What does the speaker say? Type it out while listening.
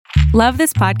Love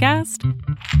this podcast?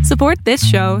 Support this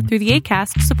show through the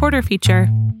Acast supporter feature.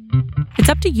 It's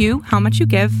up to you how much you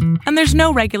give, and there's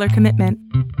no regular commitment.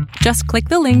 Just click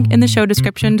the link in the show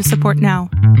description to support now.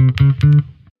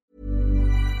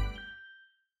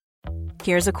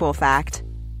 Here's a cool fact.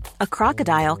 A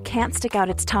crocodile can't stick out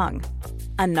its tongue.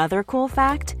 Another cool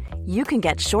fact, you can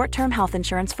get short-term health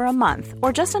insurance for a month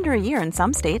or just under a year in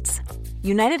some states.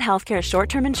 United Healthcare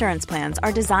short-term insurance plans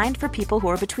are designed for people who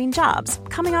are between jobs,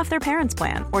 coming off their parents'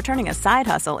 plan, or turning a side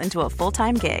hustle into a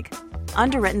full-time gig.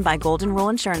 Underwritten by Golden Rule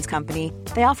Insurance Company,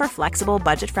 they offer flexible,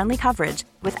 budget-friendly coverage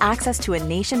with access to a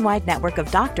nationwide network of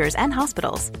doctors and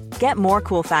hospitals. Get more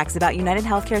cool facts about United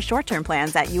Healthcare short-term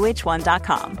plans at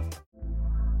uh1.com.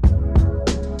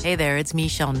 Hey there, it's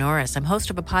Michelle Norris. I'm host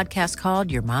of a podcast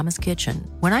called Your Mama's Kitchen.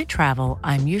 When I travel,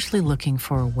 I'm usually looking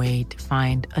for a way to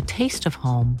find a taste of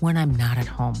home when I'm not at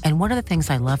home. And one of the things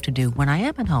I love to do when I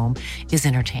am at home is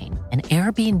entertain. And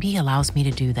Airbnb allows me to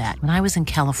do that. When I was in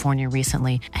California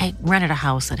recently, I rented a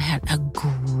house that had a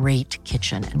great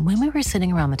kitchen. And when we were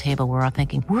sitting around the table, we were all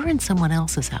thinking, we're in someone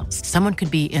else's house. Someone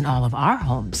could be in all of our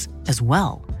homes as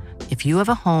well. If you have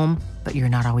a home, but you're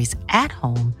not always at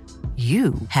home,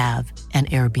 you have an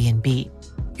Airbnb.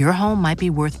 Your home might be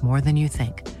worth more than you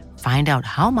think. Find out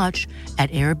how much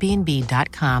at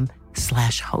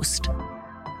airbnb.com/host.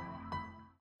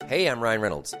 Hey, I'm Ryan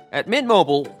Reynolds. At Mint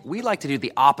Mobile, we like to do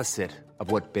the opposite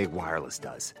of what Big Wireless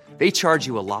does. They charge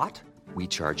you a lot, we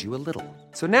charge you a little.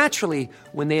 So naturally,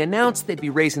 when they announced they'd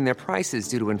be raising their prices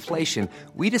due to inflation,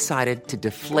 we decided to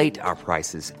deflate our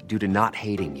prices due to not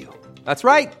hating you. That's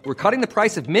right. We're cutting the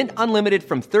price of Mint Unlimited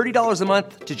from $30 a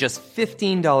month to just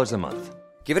 $15 a month.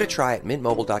 Give it a try at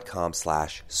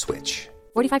mintmobile.com/switch.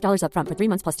 $45 up front for 3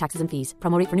 months plus taxes and fees.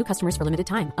 Promo rate for new customers for limited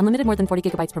time. Unlimited more than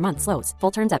 40 gigabytes per month. Slows full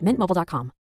terms at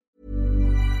mintmobile.com.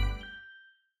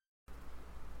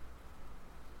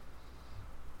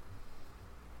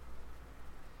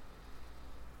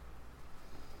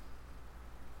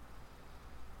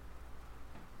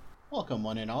 Welcome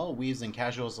one and all, weaves and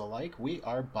casuals alike. We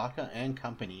are Baka and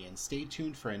Company, and stay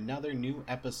tuned for another new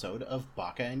episode of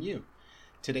Baka and You.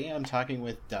 Today I'm talking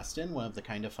with Dustin, one of the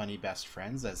Kinda Funny best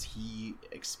friends, as he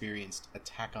experienced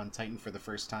Attack on Titan for the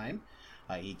first time.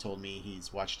 He told me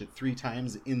he's watched it 3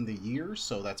 times in the year,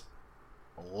 so that's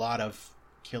a lot of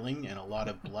killing and a lot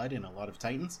of blood and a lot of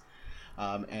Titans.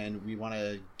 And we want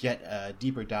to get a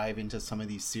deeper dive into some of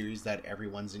these series that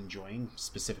everyone's enjoying,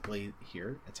 specifically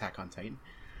here, Attack on Titan.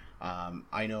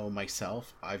 I know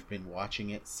myself, I've been watching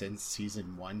it since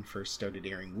season 1 first started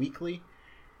airing weekly,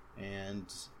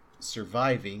 and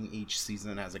surviving each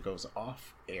season as it goes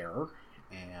off air,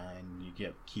 and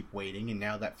you keep waiting, and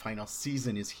now that final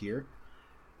season is here.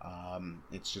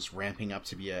 It's just ramping up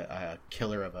to be a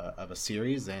killer of a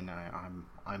series, and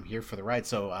I'm here for the ride.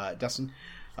 So Dustin,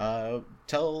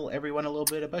 tell everyone a little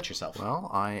bit about yourself. Well,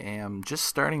 I am just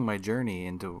starting my journey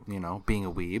into being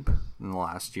a weeb in the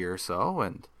last year or so,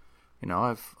 and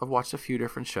I've watched a few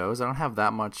different shows. I don't have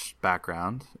that much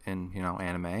background in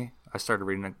anime. I started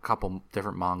reading a couple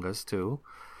different mangas too,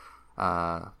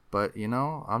 but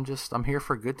I'm here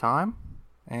for a good time,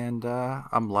 and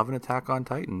I'm loving Attack on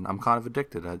Titan. I'm kind of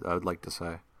addicted, I would like to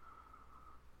say.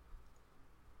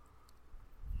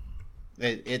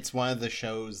 It's one of the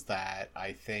shows that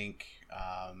I think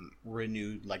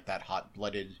renewed like that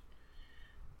hot-blooded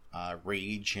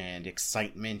rage and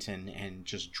excitement and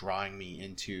just drawing me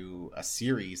into a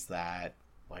series that,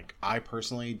 like, I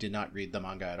personally did not read the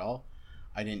manga at all.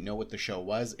 I didn't know what the show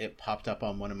was. It popped up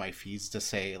on one of my feeds to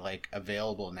say, like,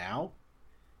 available now,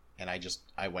 and I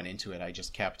went into it. I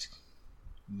just kept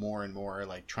more and more,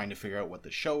 like, trying to figure out what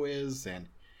the show is and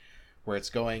where it's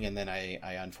going, and then I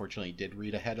unfortunately did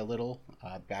read ahead a little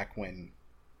back when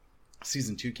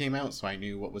season 2 came out, so I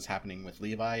knew what was happening with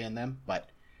Levi and them. But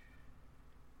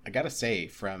I gotta say,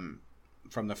 from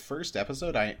the first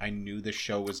episode, I knew the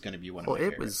show was going to be one of my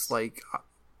favorites. Well, it was like,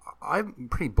 I'm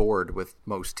pretty bored with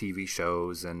most TV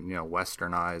shows and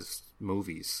westernized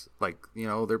movies. Like,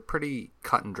 they're pretty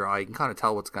cut and dry. You can kind of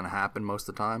tell what's going to happen most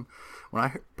of the time. When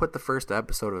I put the first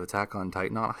episode of Attack on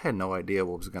Titan on, I had no idea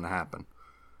what was going to happen.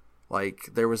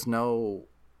 Like, I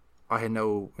had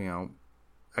no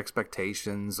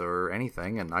expectations or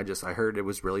anything, and I heard it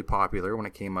was really popular when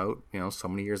it came out so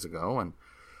many years ago, and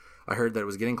I heard that it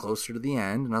was getting closer to the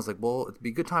end, and I was like, well, it'd be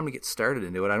a good time to get started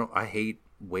into it. I hate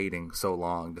waiting so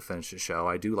long to finish a show.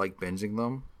 I do like binging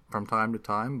them from time to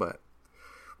time, but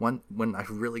when I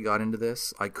really got into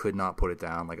this, I could not put it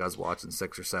down. Like, I was watching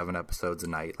 6 or 7 episodes a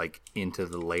night, like into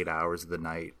the late hours of the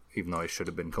night, even though I should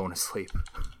have been going to sleep.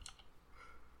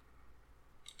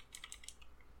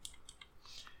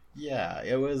 Yeah,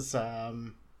 it was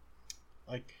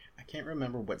like, I can't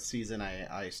remember what season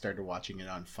I started watching it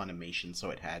on Funimation, so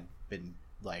it had been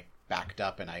like backed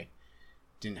up and I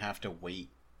didn't have to wait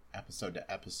episode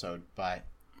to episode, but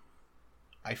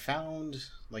I found,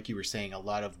 like you were saying, a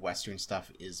lot of Western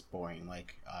stuff is boring.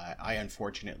 Like, I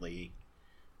unfortunately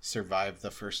survived the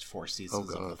first 4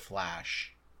 seasons of The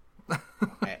Flash.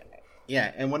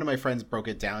 And one of my friends broke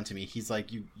it down to me. He's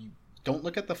like, you don't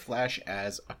look at The Flash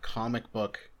as a comic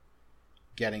book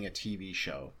getting a TV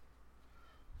show.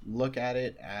 Look at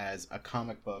it as a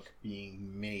comic book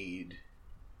being made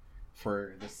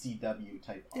for the CW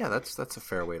type. Yeah, that's a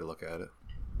fair way to look at it.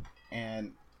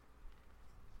 And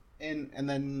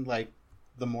then, like,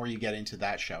 the more you get into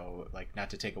that show, like, not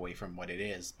to take away from what it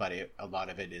is, but a lot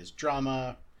of it is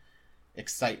drama,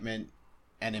 excitement,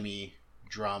 enemy,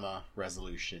 drama,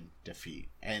 resolution, defeat.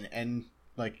 And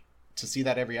like, to see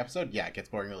that every episode, yeah, it gets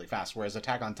boring really fast. Whereas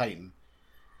Attack on Titan,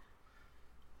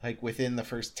 like, within the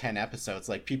first 10 episodes,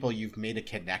 like, people you've made a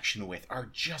connection with are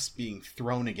just being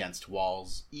thrown against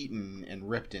walls, eaten and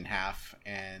ripped in half.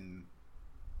 And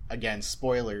again,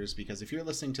 spoilers, because if you're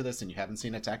listening to this and you haven't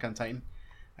seen Attack on Titan,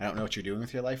 I don't know what you're doing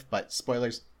with your life, but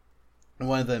spoilers,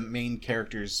 one of the main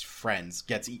character's friends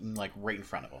gets eaten, like, right in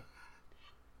front of him.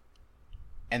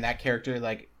 And that character,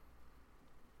 like,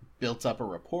 built up a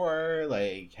rapport,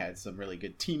 like, had some really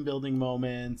good team building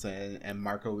moments, and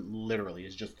Marco literally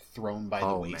is just thrown by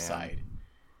the wayside.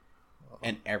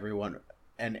 And everyone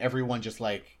just,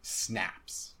 like,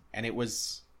 snaps. And it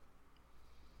was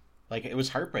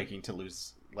heartbreaking to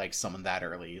lose, like, someone that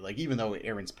early. Like, even though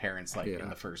Aaron's parents, like, in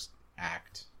the first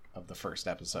act of the first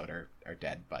episode are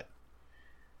dead, but,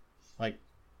 like,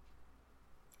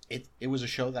 it was a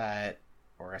show that,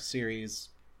 or a series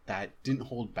that didn't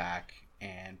hold back,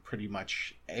 and pretty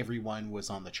much everyone was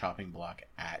on the chopping block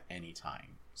at any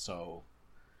time. So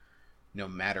no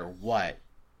matter what,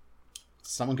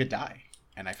 someone could die.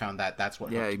 And I found that that's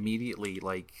what... Yeah, immediately,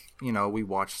 like, you know, we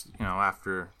watched, you know,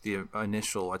 after the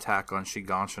initial attack on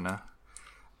Shiganshina,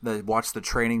 watched the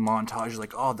training montage,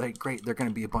 like, oh, great, they're going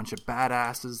to be a bunch of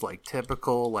badasses, like,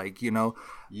 typical, like, you know.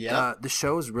 Yeah. The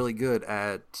show is really good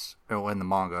at, and the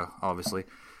manga, obviously,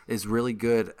 is really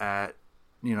good at,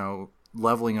 you know,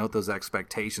 leveling out those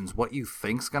expectations. What you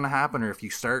think's going to happen, or if you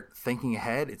start thinking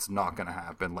ahead, it's not going to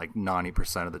happen, like,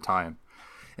 90% of the time.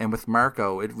 And with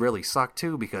Marco, it really sucked,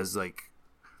 too, because, like,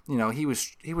 you know, he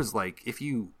was like, if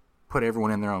you put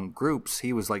everyone in their own groups,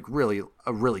 he was, like, really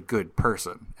a really good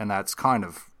person. And that's kind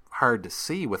of hard to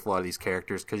see with a lot of these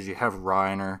characters, because you have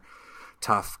Reiner,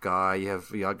 tough guy, you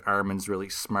have Armin's really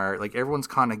smart, like, everyone's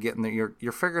kind of getting there,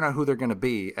 you're figuring out who they're going to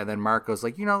be, and then Marco's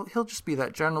like, you know, he'll just be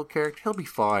that general character, he'll be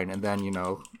fine, and then, you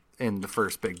know, in the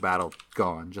first big battle,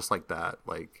 gone, just like that.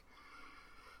 Like,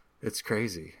 it's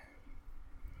crazy.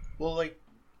 Well, like,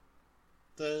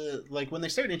 when they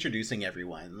started introducing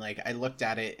everyone, like, I looked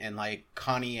at it, and, like,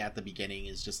 Connie at the beginning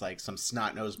is just, like, some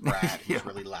snot-nosed brat who's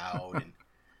really loud and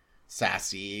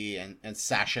sassy, and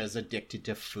Sasha's addicted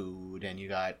to food, and you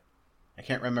got, I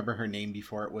can't remember her name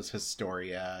before it was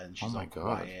Historia, and she's all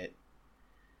quiet.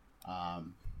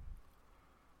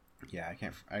 Yeah,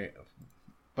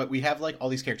 but we have, like, all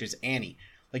these characters. Annie,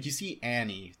 like, you see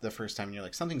Annie the first time and you're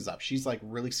like, something's up. She's, like,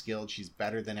 really skilled. She's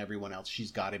better than everyone else.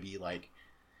 She's got to be, like,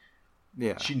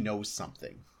 yeah, she knows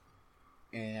something.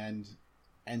 And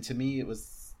to me, it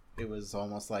was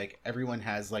almost like everyone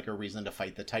has, like, a reason to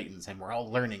fight the Titans, and we're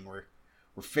all learning.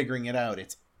 We're figuring it out.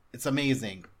 It's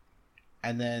amazing.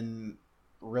 And then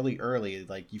really early,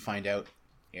 like, you find out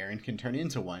Eren can turn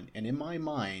into one. And in my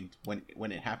mind,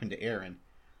 when it happened to Eren,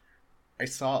 I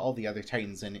saw all the other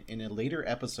Titans, and in a later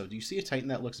episode, you see a Titan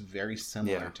that looks very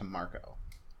similar to Marco.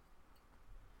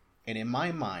 And in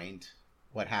my mind,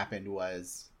 what happened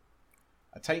was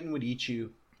a Titan would eat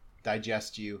you,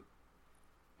 digest you,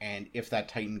 and if that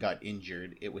Titan got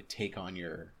injured, it would take on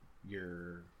your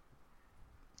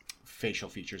facial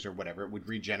features or whatever. It would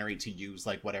regenerate to use,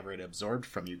 like, whatever it absorbed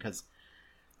from you, because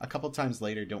a couple times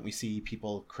later, don't we see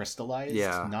people crystallized?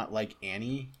 Yeah. Not like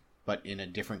Annie, but in a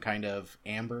different kind of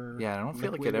amber. Yeah, I don't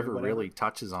feel like it ever really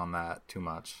touches on that too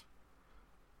much.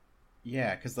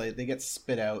 Yeah, because they get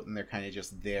spit out and they're kind of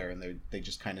just there, and they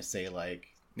just kind of say, like,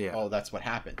 yeah, oh, that's what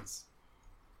happens.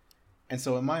 And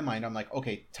so in my mind, I'm like,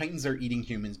 okay, Titans are eating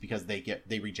humans because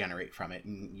they regenerate from it,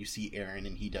 and you see Eren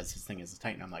and he does his thing as a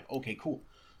Titan. I'm like, okay, cool.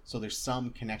 So there's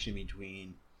some connection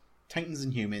between Titans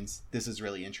and humans. This is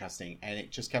really interesting, and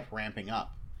it just kept ramping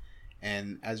up.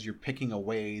 And as you're picking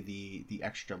away the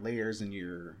extra layers, and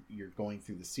you're going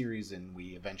through the series, and we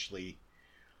eventually,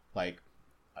 like,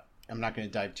 I'm not going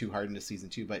to dive too hard into season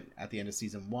 2, but at the end of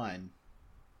season 1,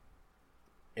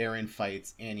 Eren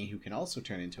fights Annie, who can also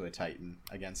turn into a Titan.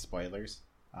 Again, spoilers.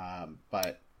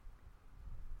 But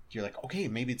you're like, okay,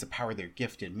 maybe it's a power they're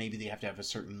gifted. Maybe they have to have a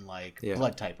certain like Yeah.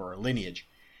 blood type or a lineage.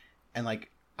 And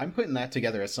like, I'm putting that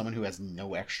together as someone who has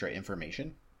no extra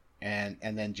information, and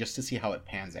then just to see how it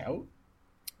pans out.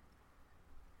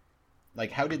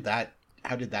 Like, how did that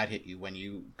hit you when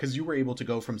because you were able to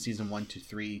go from season 1 to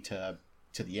 3 to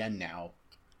the end now?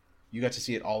 You got to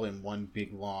see it all in one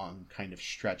big long kind of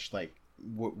stretch. Like,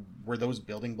 were those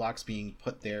building blocks being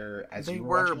put there as They you were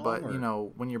were, watching along, but or? you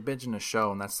know, when you're binging a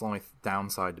show, and that's the only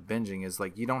downside to binging, is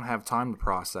like you don't have time to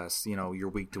process, you know, your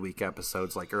week-to-week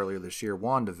episodes. Like earlier this year,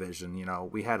 WandaVision, you know,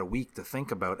 we had a week to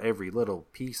think about every little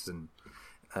piece and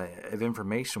of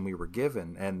information we were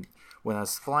given. And when I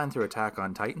was flying through Attack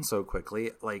on Titan so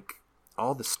quickly, like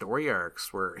all the story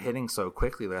arcs were hitting so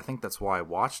quickly that I think that's why I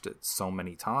watched it so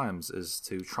many times, is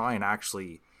to try and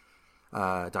actually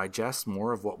digest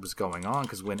more of what was going on.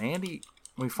 Because when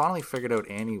we finally figured out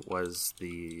Annie was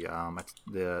the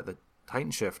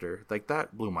Titan Shifter, like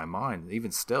that blew my mind.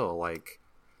 Even still, like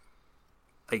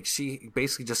she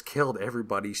basically just killed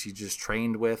everybody she just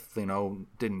trained with, you know,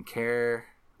 didn't care.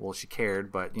 Well, she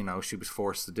cared, but you know, she was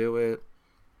forced to do it.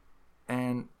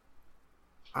 And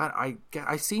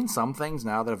I've seen some things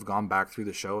now that have gone back through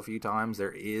the show a few times.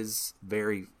 There is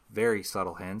very, very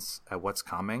subtle hints at what's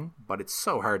coming, but it's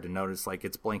so hard to notice. Like,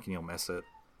 it's blink and you'll miss it.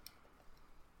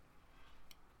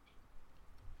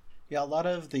 Yeah, a lot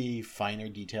of the finer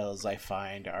details I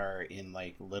find are in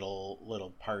like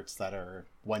little parts that are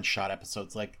one-shot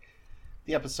episodes, like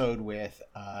the episode with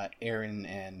Eren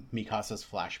and Mikasa's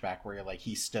flashback, where like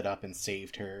he stood up and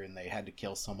saved her, and they had to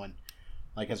kill someone,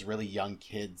 like as really young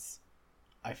kids.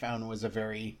 I found was a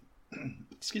very,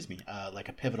 excuse me, like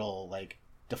a pivotal, like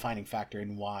defining factor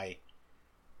in why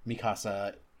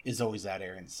Mikasa is always at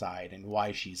Eren's side, and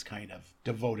why she's kind of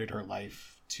devoted her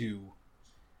life to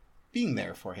being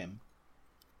there for him.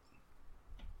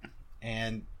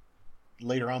 And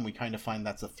later on, we kind of find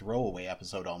that's a throwaway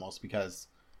episode almost, because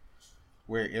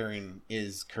where Eren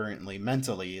is currently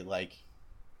mentally, like,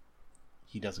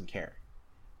 he doesn't care,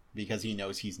 because he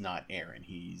knows he's not Eren.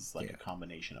 He's like a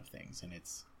combination of things, and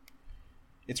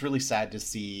it's really sad to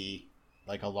see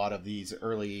like a lot of these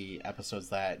early episodes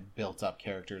that built up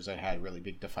characters that had really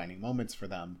big defining moments for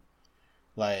them,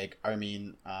 like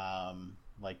Armin,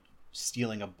 like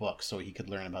stealing a book so he could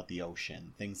learn about the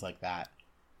ocean, things like that.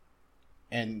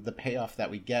 And the payoff that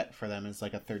we get for them is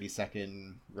like a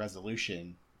 30-second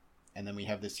resolution, and then we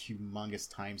have this humongous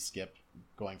time skip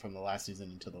going from the last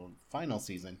season into the final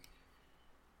season.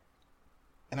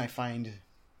 And I find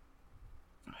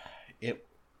it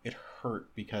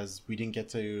hurt because we didn't get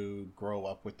to grow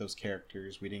up with those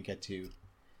characters. We didn't get to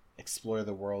explore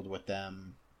the world with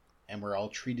them, and we're all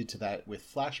treated to that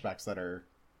with flashbacks that are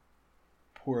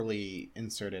poorly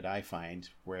inserted, I find,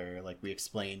 where like we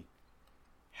explain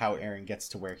how Eren gets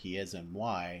to where he is and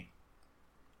why,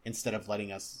 instead of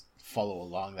letting us follow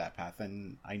along that path.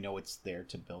 And I know it's there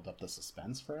to build up the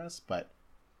suspense for us, but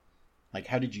like,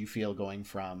 how did you feel going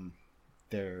from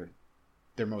their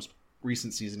most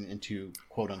recent season into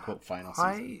quote unquote final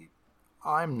season?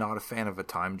 I'm not a fan of a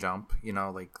time jump, you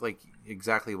know, like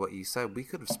exactly what you said. We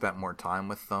could have spent more time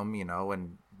with them, you know,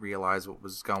 and realized what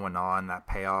was going on. That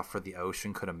payoff for the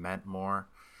ocean could have meant more,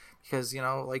 because, you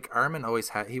know, like Armin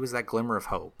always he was that glimmer of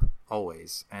hope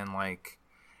always. And like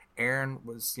Eren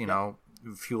was, you know,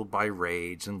 fueled by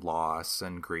rage and loss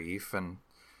and grief, and,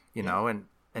 you know, and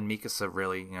Mikasa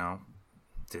really, you know,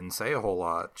 didn't say a whole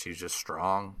lot. She's just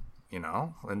strong, you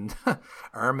know, and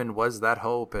Armin was that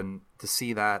hope. And to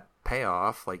see that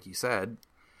payoff, like you said,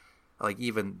 like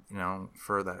even, you know,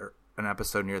 for an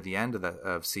episode near the end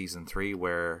of season 3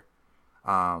 where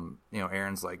you know,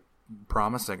 Eren's like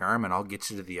promising Armin, I'll get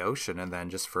you to the ocean, and then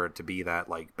just for it to be that,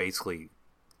 like, basically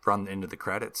run into the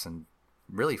credits and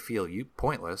really feel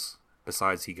pointless,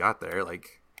 besides he got there.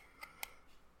 Like,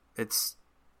 it's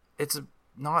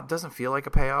not, doesn't feel like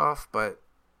a payoff, but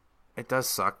it does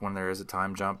suck when there is a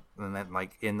time jump. And then,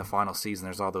 like, in the final season,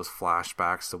 there's all those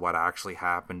flashbacks to what actually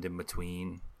happened in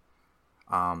between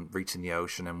reaching the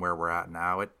ocean and where we're at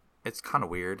now. It's kind of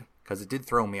weird, because it did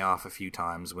throw me off a few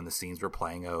times when the scenes were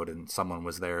playing out and someone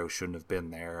was there who shouldn't have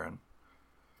been there. And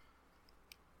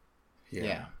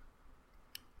yeah.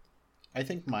 I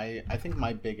think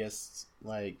my biggest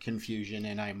like confusion,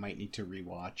 and I might need to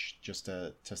rewatch just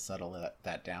to settle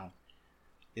that down,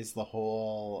 is the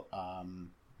whole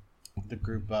the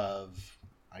group of,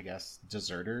 I guess,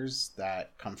 deserters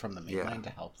that come from the mainland to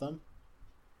help them,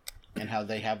 and how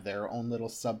they have their own little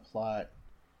subplot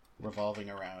revolving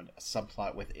around a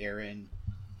subplot with Eren,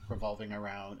 revolving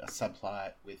around a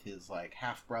subplot with his like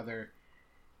half brother.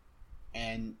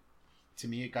 And to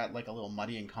me, it got like a little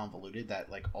muddy and convoluted that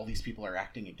like all these people are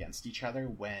acting against each other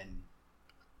when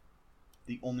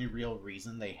the only real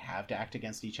reason they have to act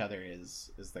against each other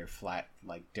is their flat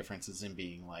like differences in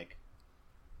being like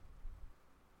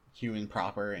human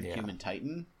proper and human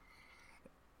titan.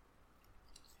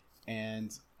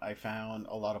 And I found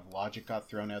a lot of logic got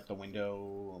thrown out the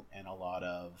window, and a lot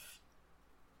of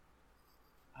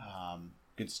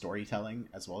good storytelling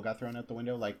as well got thrown out the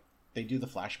window. Like, they do the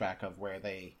flashback of where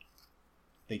they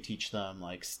teach them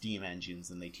like steam engines,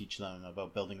 and they teach them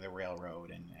about building the railroad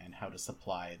and how to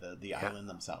supply the island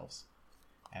themselves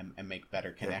and make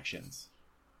better connections.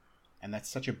 And that's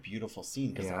such a beautiful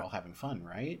scene because they're all having fun,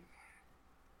 right?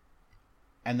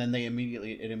 And then it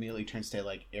immediately turns to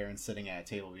like Eren sitting at a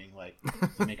table being like,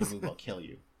 "If you make a move, I'll kill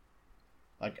you."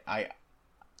 Like,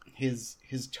 his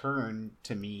turn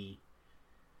to me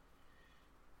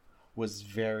was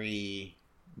very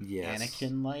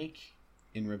Anakin-like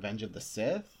in Revenge of the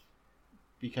Sith,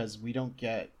 because we don't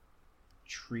get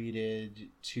treated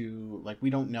to like, we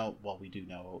don't know, well, we do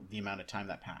know the amount of time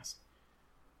that passed,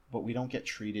 but we don't get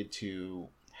treated to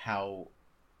how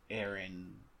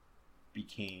Eren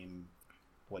became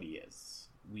what he is.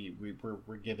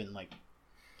 We're given like,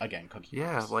 again, cookie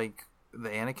cutters. Like the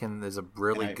Anakin is a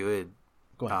really good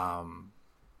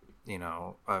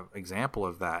example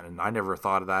of that, and I never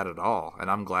thought of that at all, and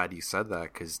I'm glad you said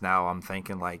that, because now I'm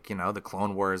thinking like, the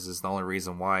Clone Wars is the only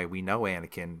reason why we know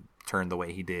Anakin turned the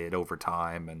way he did over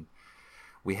time, and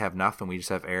we have nothing. We just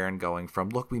have Eren going from,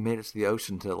 look, we made it to the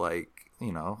ocean, to like,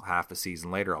 half a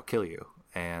season later, I'll kill you.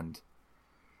 And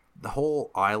the whole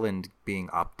island being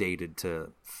updated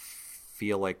to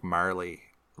feel like Marley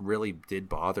really did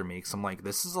bother me, because I'm like,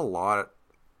 this is a lot.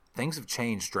 Things have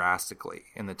changed drastically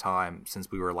in the time since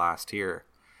we were last here.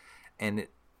 And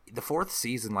the fourth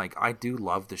season, like, I do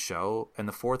love the show, and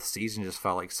the fourth season just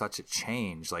felt like such a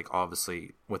change, like,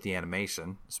 obviously with the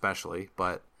animation especially,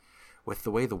 but with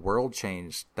the way the world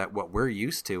changed, that what we're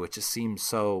used to, it just seems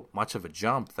so much of a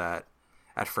jump that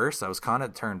at first I was kind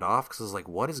of turned off, because I was like,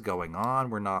 what is going on?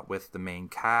 We're not with the main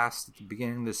cast at the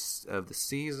beginning of the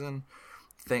season.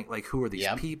 Think, like, who are these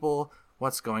people?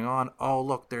 What's going on? Oh,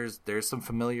 look, there's some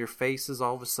familiar faces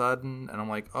all of a sudden. And I'm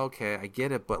like, okay, I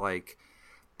get it. But, like,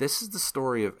 this is the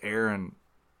story of Eren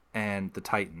and the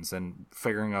Titans, and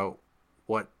figuring out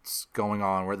what's going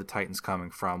on, where the Titan's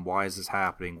coming from, why is this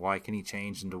happening, why can he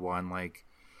change into one? Like,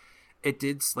 it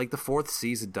did, like, the fourth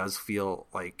season does feel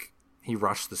like he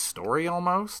rushed the story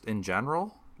almost in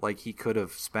general. Like, he could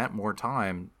have spent more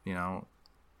time,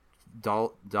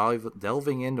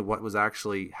 delving into what was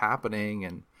actually happening,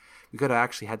 and we could have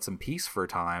actually had some peace for a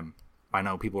time. I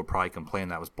know people would probably complain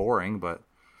that was boring, but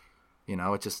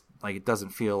it just, like, it doesn't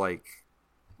feel like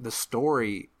the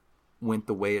story went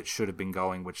the way it should have been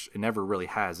going, which it never really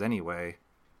has anyway.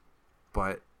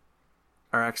 But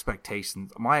my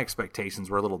expectations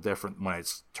were a little different when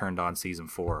it's turned on season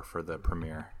 4 for the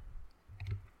premiere.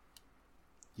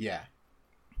 Yeah,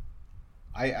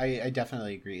 I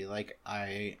definitely agree. Like,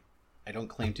 I don't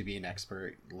claim to be an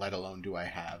expert, let alone do I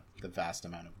have the vast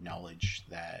amount of knowledge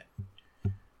that,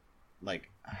 like,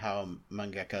 how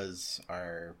mangakas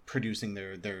are producing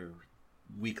their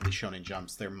weekly shonen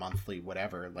jumps, their monthly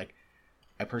whatever. Like,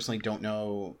 I personally don't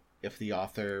know if the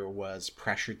author was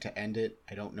pressured to end it.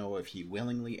 I don't know if he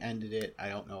willingly ended it. I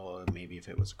don't know maybe if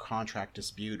it was a contract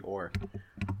dispute or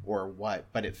what,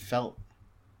 but it felt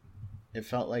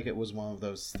like it was one of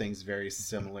those things very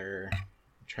similar.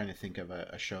 I'm trying to think of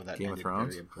a show that ended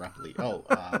very abruptly. Well,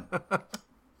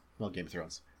 Game of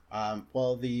Thrones.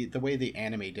 Well, the way the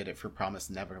anime did it for Promised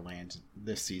Neverland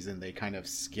this season, they kind of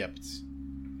skipped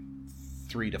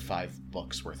 3 to 5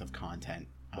 books worth of content.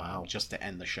 Wow. Just to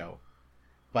end the show.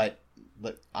 But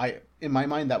in my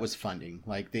mind, that was funding.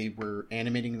 Like, they were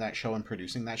animating that show and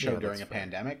producing that show during a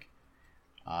pandemic.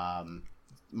 In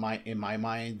my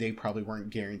mind, they probably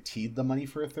weren't guaranteed the money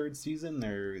for a third season.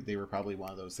 They were probably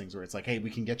one of those things where it's like, hey, we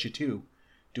can get you 2,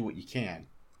 do what you can.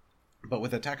 But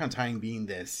with Attack on Titan being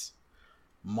this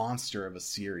monster of a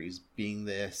series, being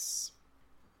this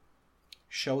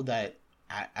show that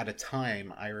at a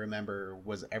time I remember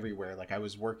was everywhere. Like, I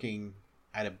was working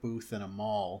at a booth in a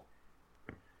mall,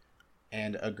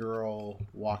 and a girl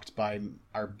walked by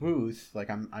our booth. Like,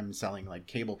 I'm selling like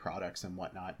cable products and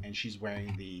whatnot, and she's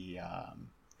wearing the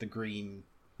green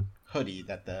hoodie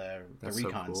that the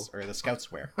recons so cool. Or the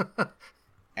scouts wear.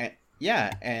 And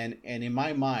and in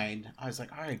my mind, I was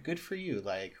like, all right, good for you.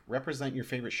 Like, represent your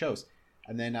favorite shows.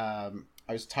 And then I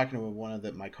was talking to one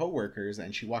of my coworkers,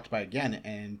 and she walked by again,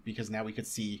 and because now we could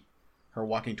see her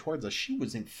walking towards us, she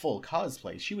was in full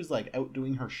cosplay. She was like out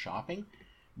doing her shopping,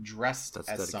 dressed That's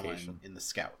as dedication. someone in the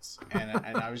Scouts,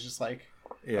 and I was just like,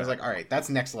 Yeah. I was like, all right, that's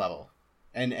next level.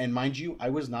 And mind you, I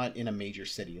was not in a major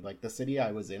city. Like the city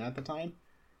I was in at the time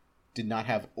did not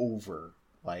have over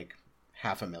like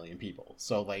 500,000 people.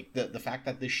 So like the fact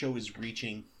that this show is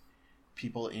reaching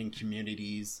people in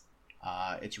communities,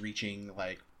 it's reaching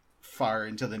like far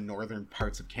into the northern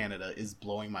parts of Canada is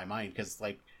blowing my mind, because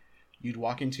like you'd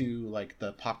walk into like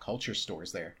the pop culture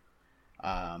stores there,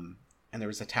 and there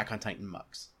was Attack on Titan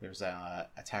mugs, there's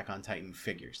Attack on Titan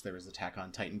figures, there was Attack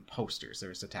on Titan posters, there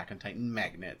was Attack on Titan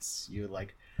magnets, you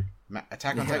like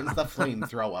Attack on Titan's the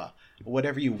flamethrower,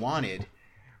 whatever you wanted,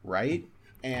 right?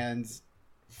 And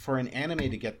for an anime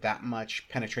to get that much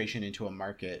penetration into a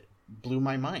market blew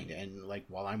my mind. And like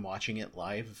while I'm watching it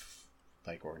live,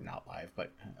 like, or not live,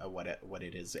 but what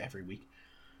it is every week,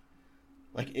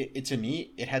 like it to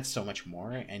me it had so much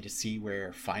more. And to see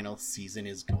where final season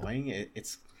is going,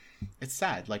 it's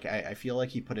sad. Like I feel like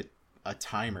he put a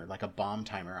timer, like a bomb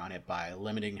timer on it, by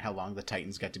limiting how long the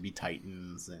Titans get to be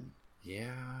Titans. And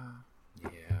yeah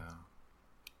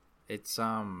it's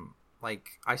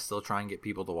like I still try and get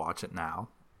people to watch it now,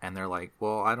 and they're like,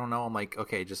 well, I don't know. I'm like,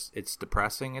 okay, just it's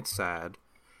depressing, it's sad,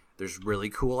 there's really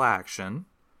cool action.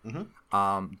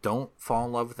 Mm-hmm. Don't fall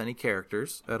in love with any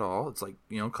characters at all. It's like,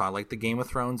 you know, kind of like the Game of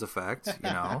Thrones effect, you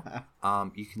know.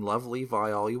 You can love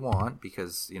Levi all you want,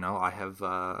 because, you know, I have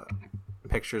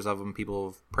pictures of him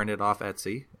people have printed off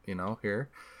Etsy, you know, here.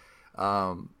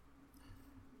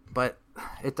 But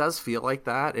it does feel like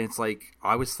that. And it's like,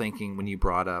 I was thinking when you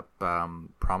brought up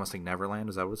Promising Neverland,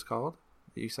 is that what it's called?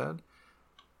 You said?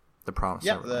 The Promised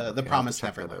Neverland. Yeah, the Promised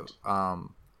Neverland.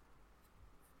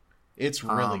 It's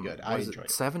really good. I enjoyed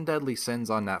it. 7 Deadly Sins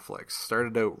on Netflix.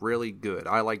 Started out really good.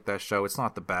 I like that show. It's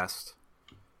not the best,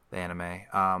 the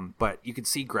anime. But you can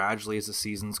see gradually as the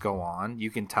seasons go on,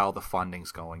 you can tell the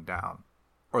funding's going down.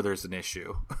 Or there's an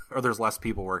issue. Or there's less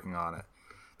people working on it.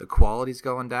 The quality's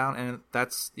going down. And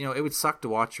that's, you know, it would suck to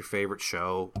watch your favorite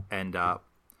show end up,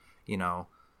 you know,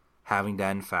 having to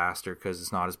end faster because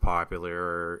it's not as popular,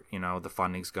 or, you know, the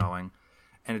funding's going.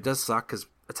 And it does suck because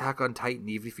Attack on Titan,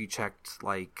 even if you checked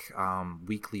like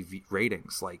weekly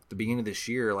ratings, like the beginning of this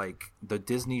year, like the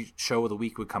Disney show of the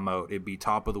week would come out, it'd be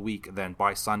top of the week. Then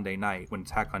by Sunday night, when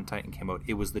Attack on Titan came out,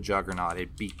 it was the juggernaut.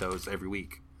 It beat those every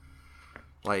week.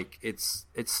 Like it's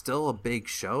still a big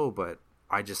show, but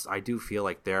I do feel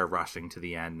like they're rushing to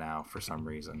the end now for some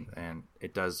reason, and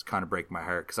it does kind of break my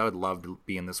heart, because I would love to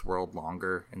be in this world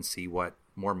longer and see what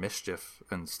more mischief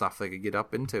and stuff they could get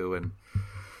up into, and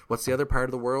what's the other part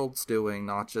of the world's doing,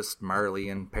 not just Marley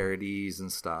and Paradise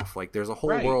and stuff. Like there's a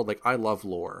whole world. Like I love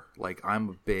lore. Like I'm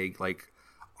a big, like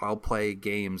I'll play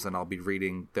games and I'll be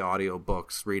reading the audio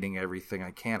books, reading everything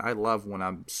I can. I love when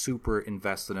I'm super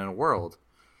invested in a world,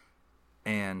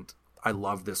 and I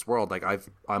love this world. Like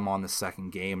I'm on the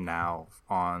second game now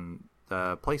on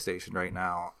the PlayStation right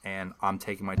now, and I'm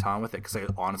taking my time with it because I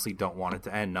honestly don't want it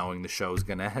to end, knowing the show's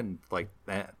gonna end like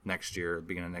next year,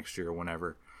 beginning of next year or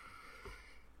whenever.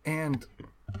 And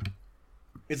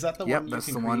is that the one? Yep, that's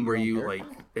the one where you like.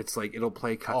 It's like it'll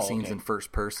play cutscenes in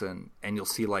first person, and you'll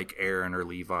see like Eren or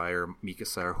Levi or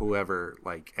Mikasa or whoever,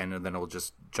 like, and then it'll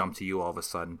just jump to you all of a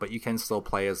sudden. But you can still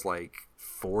play as like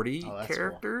 40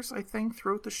 characters, cool. I think,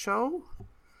 throughout the show.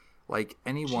 Like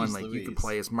anyone, Jeez like Louise. you could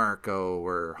play as Marco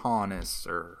or Hannes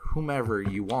or whomever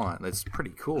you want. That's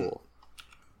pretty cool.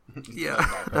 Yeah,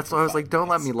 that's why I was like, don't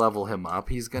let me level him up.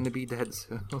 He's gonna be dead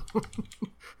soon.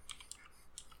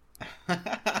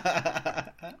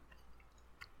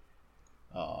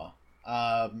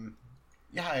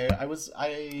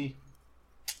 I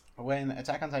when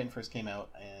Attack on Titan first came out,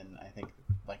 and I think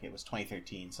like it was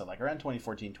 2013, so like around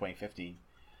 2014, 2015,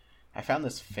 I found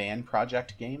this fan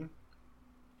project game,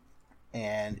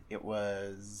 and it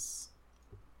was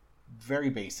very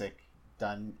basic,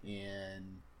 done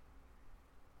in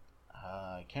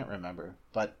I can't remember,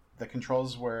 but the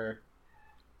controls were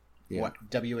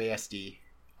WASD,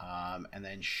 and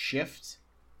then shift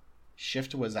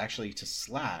was actually to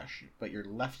slash, but your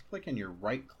left click and your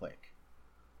right click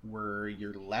were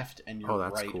your left and your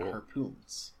right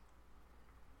harpoons,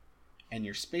 and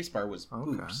your spacebar was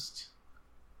boost.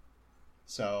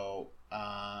 So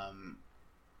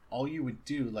all you would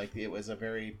do, like, it was a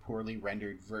very poorly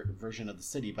rendered version of the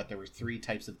city, but there were 3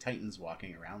 types of Titans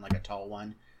walking around, like a tall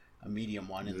one, a medium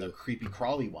one, and the creepy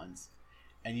crawly ones.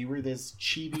 And you were this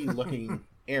chibi looking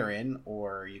Eren,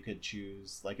 or you could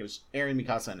choose, like, it was Eren,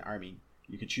 Mikasa, and Armin.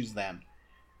 You could choose them.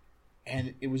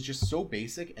 And it was just so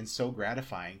basic and so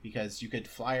gratifying, because you could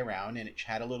fly around and it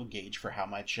had a little gauge for how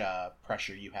much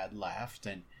pressure you had left,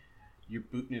 and you're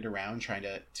booting it around trying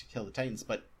to kill the Titans.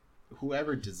 But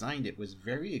whoever designed it was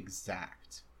very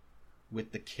exact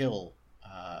with the kill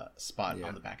spot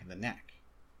on the back of the neck.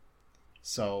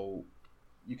 So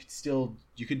you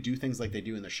could do things like they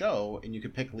do in the show, and you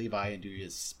could pick Levi and do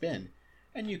his spin,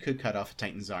 and you could cut off a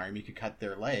Titan's arm, you could cut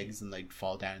their legs, and they'd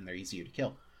fall down and they're easier to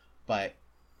kill. But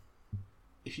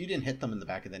if you didn't hit them in the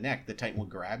back of the neck, the Titan would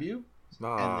grab you,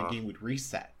 and the game would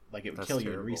reset. Like, it would kill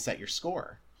you and reset your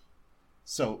score.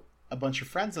 So a bunch of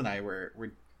friends and I were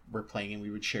playing, and we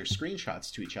would share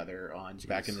screenshots to each other on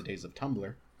back in the days of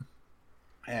Tumblr,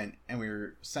 and we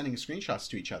were sending screenshots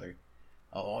to each other.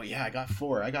 Oh yeah, I got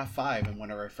 4, I got 5, and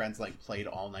one of our friends like played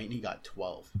all night and he got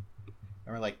 12. And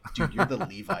we're like, dude, you're the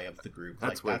Levi of the group.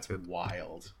 That's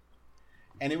wild.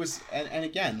 And it was, and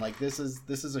again, like, this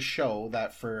is a show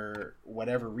that for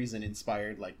whatever reason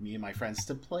inspired like me and my friends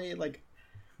to play like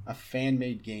a fan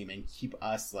made game and keep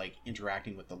us like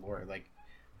interacting with the lore. Like,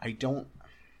 I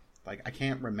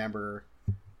can't remember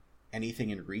anything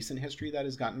in recent history that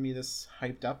has gotten me this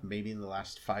hyped up. Maybe in the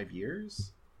last 5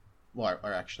 years. Well,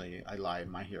 or actually, I lied.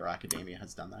 My Hero Academia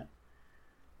has done that.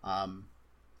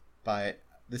 But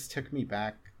this took me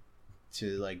back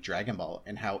to like Dragon Ball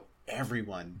and how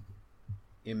everyone,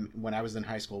 when I was in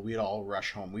high school, we'd all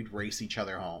rush home. We'd race each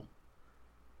other home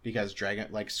because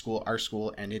our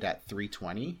school ended at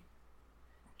 3:20,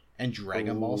 and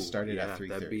Dragon Ball started at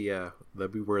 3:30.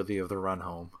 That'd be worthy of the run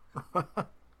home.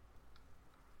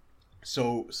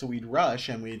 So we'd rush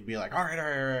and we'd be like, all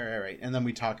right, and then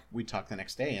we'd talk the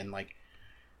next day, and like,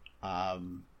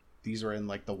 these were in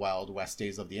like the Wild West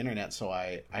days of the internet. So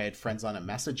I had friends on a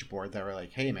message board that were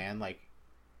like, hey man, like,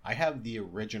 I have the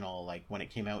original, like when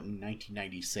it came out in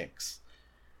 1996,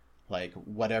 like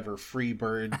whatever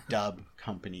Freebird dub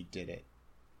company did it.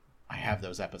 I have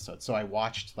those episodes. So I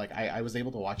watched, like, I was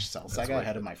able to watch Cell Saga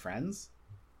ahead of my friends,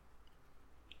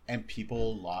 and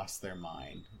people lost their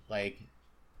mind. Like,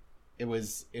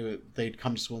 they'd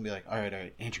come to school and be like, all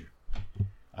right, Andrew,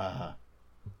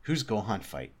 who's Gohan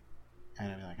fight?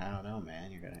 And I'd be like, I don't know,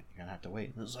 man. You're gonna have to wait.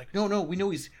 And it was like, no, we know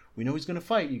he's gonna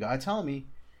fight. You gotta tell me.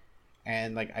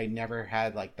 And like, I never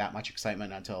had like that much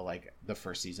excitement until like the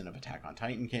first season of Attack on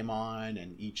Titan came on,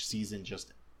 and each season,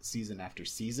 just season after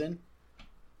season,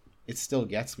 it still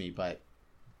gets me. But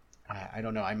I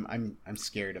don't know. I'm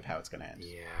scared of how it's gonna end.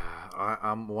 Yeah,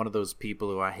 I'm one of those people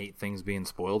who I hate things being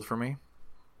spoiled for me.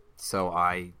 So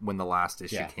when the last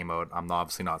issue came out, I'm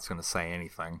obviously not going to say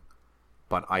anything,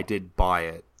 but I did buy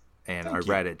it, and I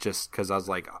read it just because I was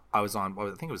like, I was on, I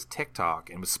think it was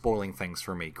TikTok, and it was spoiling things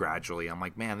for me gradually. I'm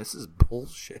like, man, this is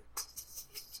bullshit.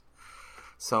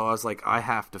 So I was like, I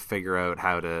have to figure out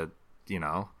how to,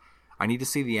 I need to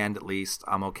see the end at least.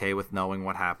 I'm okay with knowing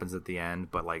what happens at the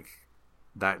end, but like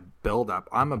that build up,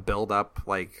 I'm a build up,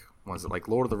 like, was it like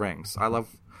Lord of the Rings? I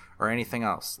love... or anything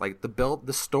else. Like,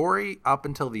 the story up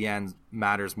until the end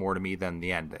matters more to me than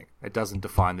the ending. It doesn't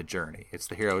define the journey. It's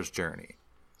the hero's journey.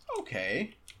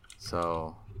 Okay.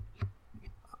 So,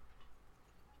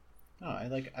 no, I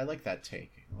like that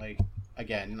take. Like,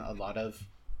 again, a lot of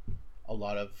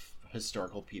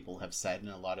historical people have said, and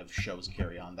a lot of shows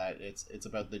carry on that it's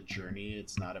about the journey.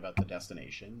 It's not about the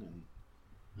destination.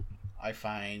 And I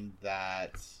find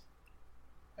that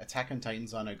Attack on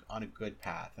Titan's on a good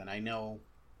path, and I know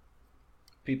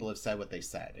people have said what they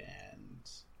said, and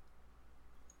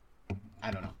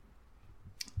I don't know.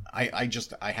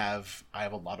 I have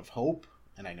a lot of hope,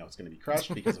 and I know it's going to be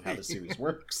crushed because of how the series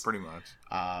works. Pretty much.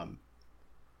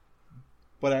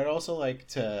 But I'd also like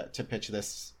to pitch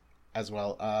this as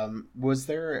well. Was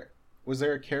there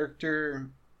a character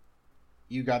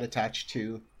you got attached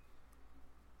to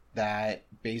that,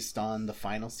 based on the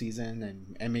final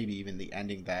season and maybe even the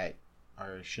ending that,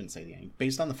 or I shouldn't say the ending,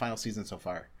 based on the final season so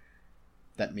far,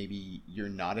 that maybe you're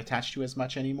not attached to as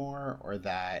much anymore, or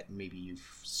that maybe you've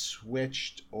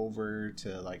switched over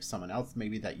to like someone else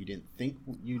maybe that you didn't think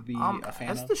you'd be a fan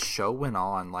of? As the show went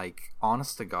on, like,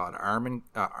 honest to God, Aaron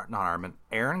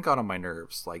got on my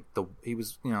nerves. Like, he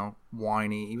was,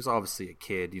 whiny. He was obviously a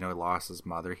kid, he lost his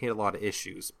mother. He had a lot of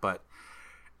issues, but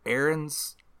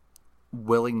Aaron's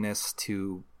willingness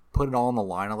to put it all on the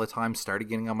line all the time started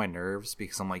getting on my nerves,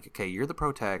 because I'm like, okay, you're the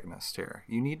protagonist here.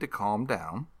 You need to calm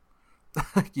down.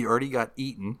 You already got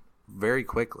eaten very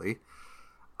quickly.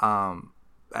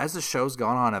 As the show's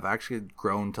gone on, I've actually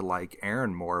grown to like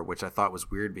Aaron more, which I thought was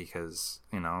weird because,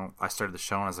 I started the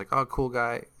show and I was like, oh, cool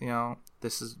guy,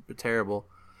 this is terrible.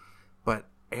 But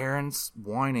Aaron's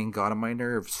whining got on my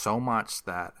nerves so much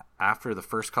that after the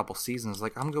first couple seasons,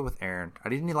 like, I'm good with Aaron. I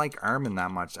didn't like Armin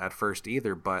that much at first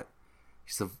either, but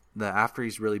he's after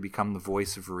he's really become the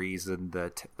voice of reason,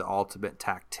 the ultimate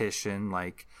tactician,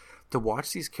 like, to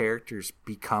watch these characters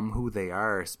become who they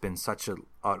are has been such an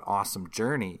awesome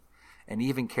journey. And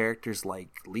even characters like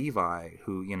Levi,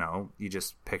 who, you know, you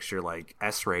just picture like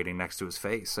S rating next to his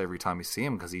face every time you see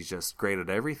him because he's just great at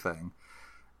everything.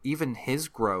 Even his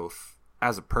growth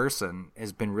as a person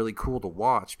has been really cool to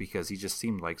watch because he just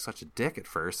seemed like such a dick at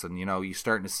first. And, you know, you're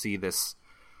starting to see this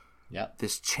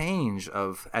change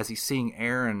of, as he's seeing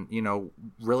Eren, you know,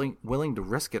 really willing to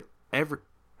risk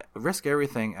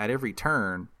everything at every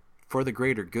turn for the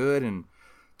greater good, and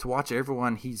to watch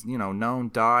everyone he's, you know, known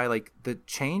die. Like, the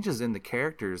changes in the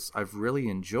characters I've really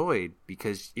enjoyed,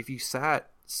 because if you sat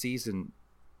season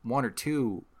 1 or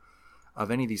 2 of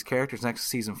any of these characters next to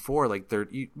season 4, like,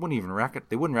 they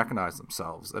wouldn't recognize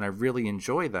themselves, and I really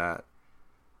enjoy that.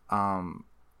 I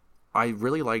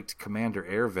really liked Commander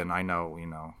Erwin. I know, you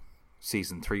know,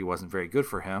 season 3 wasn't very good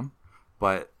for him,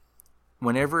 but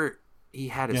whenever he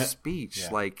had a speech,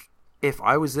 like, if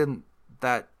I was in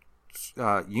that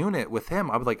unit with him,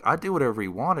 I would, like, I'd do whatever he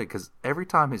wanted, because every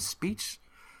time his speech,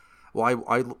 well,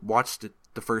 I watched it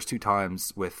the first 2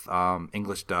 times with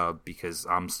English dub because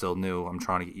I'm still new. I'm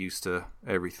trying to get used to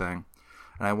everything,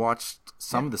 and I watched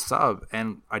some of the sub,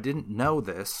 and I didn't know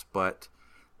this, but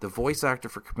the voice actor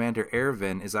for Commander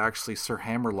Erwin is actually Sir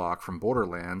Hammerlock from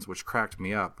Borderlands, which cracked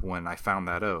me up when I found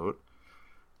that out,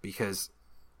 because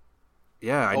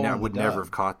I would never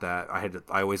have caught that.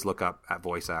 I always look up at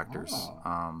voice actors.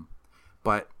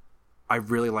 But I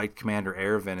really liked Commander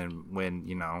Erwin, and when,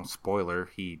 you know, spoiler,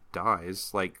 he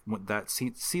dies, like,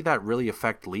 see that really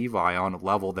affect Levi on a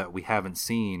level that we haven't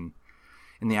seen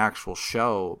in the actual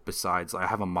show. Besides, I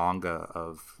have a manga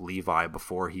of Levi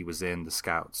before he was in the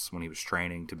Scouts, when he was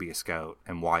training to be a scout,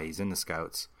 and why he's in the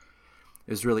Scouts.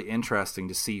 It was really interesting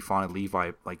to see finally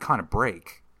Levi, like, kind of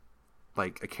break.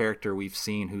 Like, a character we've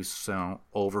seen who's so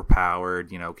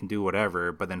overpowered, you know, can do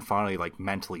whatever, but then finally, like,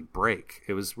 mentally break.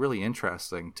 It was really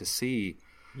interesting to see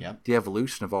the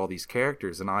evolution of all these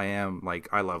characters, and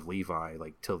I love Levi,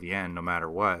 like, till the end, no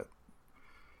matter what.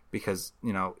 Because,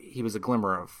 you know, he was a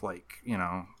glimmer of, like, you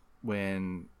know,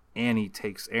 when Annie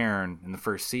takes Eren in the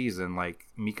first season, like,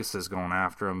 Mikasa's going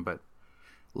after him, but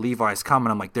Levi's coming.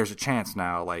 I'm like, there's a chance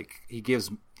now. Like, he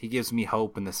gives me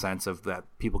hope in the sense of that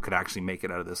people could actually make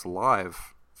it out of this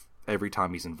alive every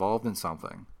time he's involved in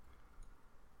something.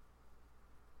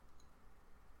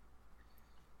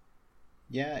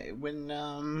 Yeah, when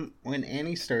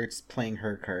Annie starts playing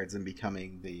her cards and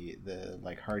becoming the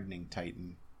like hardening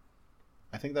Titan,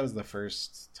 I think that was the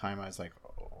first time I was like,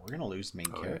 oh, we're gonna lose main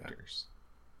characters.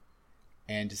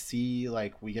 Yeah. And to see,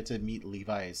 like, we get to meet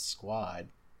Levi's squad.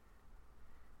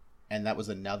 And that was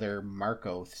another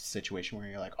Marco situation where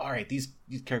you're like, all right, these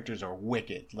characters are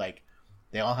wicked. Like,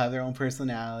 they all have their own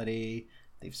personality.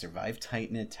 They've survived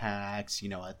Titan attacks. You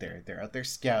know what? They're out there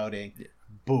scouting. Yeah.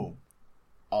 Boom.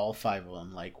 All 5 of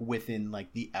them, like, within,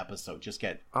 like, the episode, just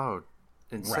get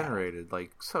incinerated,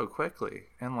 like, so quickly.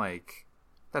 And, like,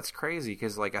 that's crazy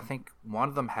because, like, I think one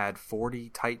of them had 40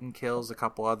 Titan kills. A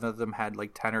couple of them had,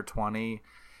 like, 10 or 20.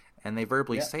 And they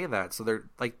verbally say that. So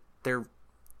they're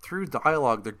through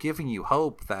dialogue, they're giving you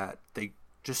hope that they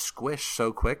just squish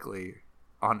so quickly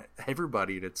on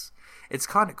everybody. And it's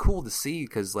kind of cool to see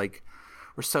because, like,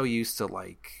 we're so used to,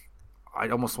 like, I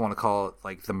almost want to call it,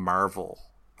 like, the Marvel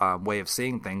way of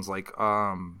seeing things. Like,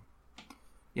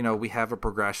 you know, we have a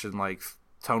progression. Like,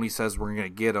 Tony says we're going to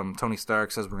get him. Tony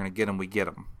Stark says we're going to get him. We get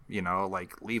him. You know,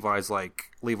 like, Levi's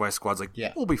squad's like,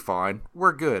 we'll be fine.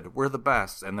 We're good. We're the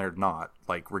best. And they're not,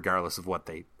 like, regardless of what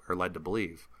they are led to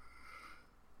believe.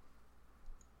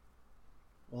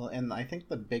 Well, and I think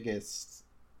the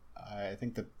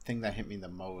thing that hit me the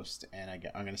most, and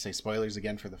I'm going to say spoilers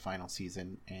again for the final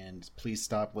season, and please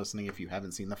stop listening if you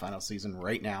haven't seen the final season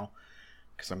right now,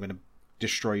 because I'm going to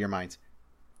destroy your minds.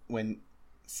 When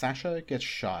Sasha gets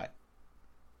shot,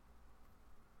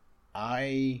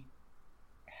 I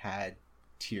had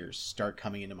tears start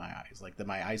coming into my eyes. Like,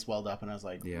 my eyes welled up, and I was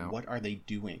like, what are they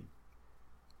doing?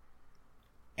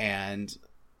 And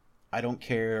I don't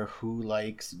care who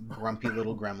likes grumpy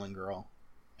little gremlin girl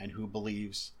and who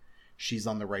believes she's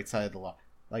on the right side of the law.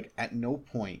 Like, at no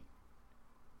point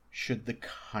should the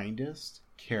kindest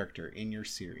character in your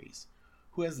series,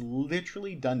 who has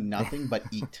literally done nothing but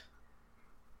eat,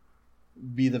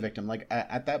 be the victim. Like,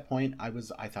 at that point, I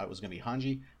thought it was going to be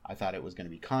Hanji. I thought it was going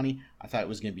to be Connie. I thought it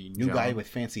was going to be new Jean. Guy with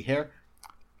fancy hair.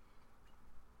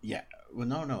 Yeah. Well,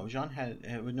 no. Jean had...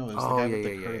 No, it was the guy with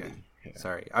the curly hair.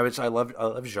 Sorry, I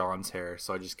love Jean's hair,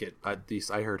 so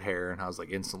I heard hair and I was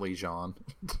like instantly Jean.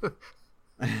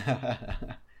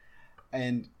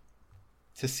 And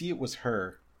to see it was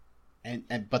her,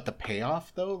 but the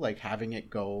payoff though, like having it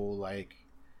go like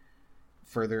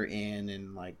further in,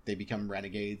 and like they become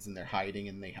renegades and they're hiding,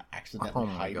 and they accidentally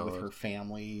hide with her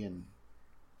family, and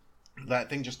that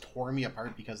thing just tore me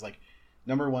apart because like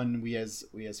number one, we as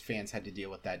fans had to deal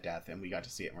with that death, and we got to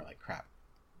see it and we're like, crap,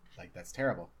 like that's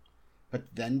terrible. But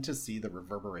then to see the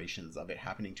reverberations of it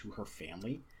happening to her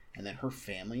family, and then her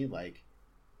family like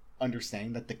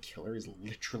understanding that the killer is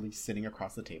literally sitting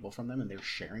across the table from them and they're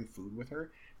sharing food with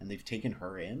her and they've taken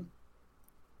her in,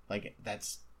 like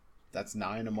that's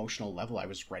not an emotional level I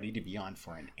was ready to be on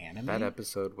for an anime. That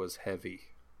episode was heavy.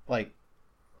 Like,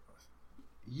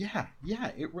 yeah,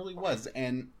 it really was.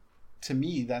 And to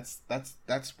me, that's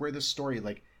where the story,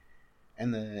 like,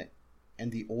 and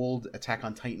the old Attack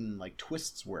on Titan like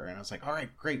twists were. And I was like, all right,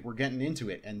 great, we're getting into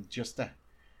it. And just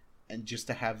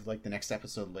to have like the next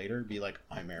episode later be like,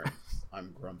 I'm Eren,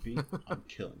 I'm grumpy, I'm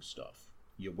killing stuff.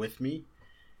 You with me?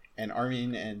 And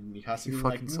Armin and Mikasa being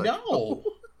like, no.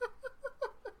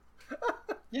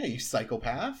 Yeah, you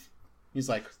psychopath. He's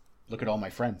like, look at all my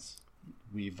friends.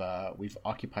 We've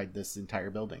occupied this entire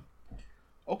building.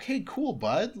 Okay, cool,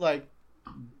 bud. Like,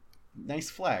 nice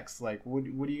flex. Like, what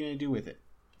are you gonna do with it?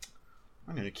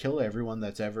 I'm gonna kill everyone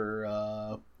that's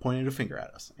ever pointed a finger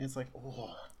at us. And it's like,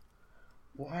 oh,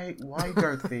 why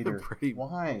Darth Vader?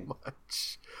 Why?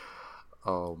 Much.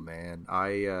 Oh man,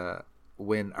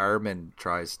 when Armin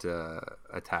tries to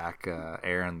attack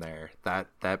Eren there,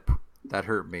 that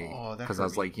hurt me because I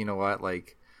was like, you know what,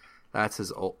 like that's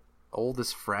his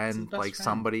oldest friend, like friend.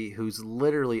 Somebody who's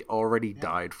literally already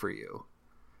died for you,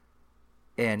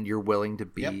 and you're willing to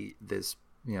be this,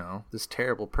 you know, this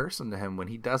terrible person to him when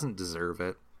he doesn't deserve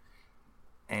it.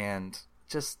 And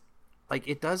just like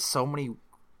it does so many,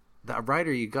 the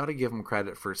writer, you got to give him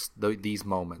credit for these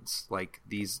moments, like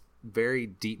these very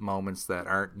deep moments that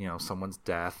aren't, you know, someone's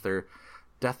death or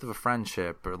death of a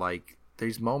friendship, or like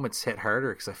these moments hit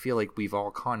harder because I feel like we've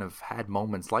all kind of had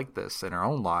moments like this in our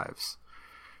own lives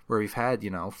where we've had, you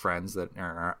know, friends that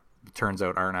turns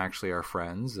out aren't actually our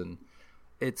friends. And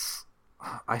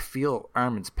I feel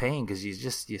Armin's pain because you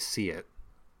see it.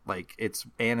 Like, it's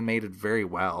animated very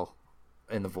well,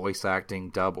 and the voice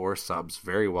acting, dub or subs,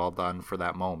 very well done for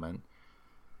that moment.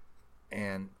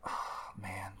 And, oh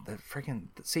man,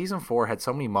 season 4 had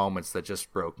so many moments that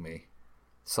just broke me.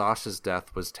 Sasha's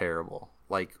death was terrible.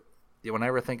 Like,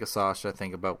 whenever I think of Sasha, I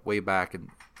think about way back in,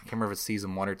 I can't remember if it's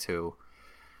season 1 or 2,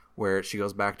 where she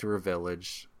goes back to her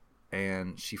village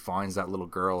and she finds that little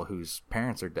girl whose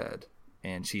parents are dead,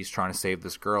 and she's trying to save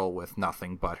this girl with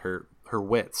nothing but her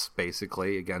wits,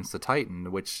 basically, against the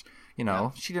Titan, which, you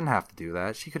know, she didn't have to do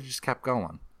that. She could have just kept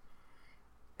going.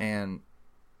 And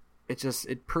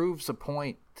it proves a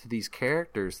point to these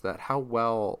characters that how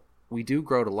well we do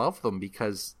grow to love them,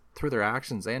 because through their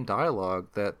actions and dialogue,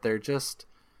 that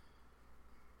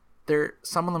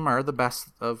some of them are the best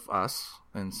of us,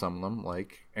 and some of them,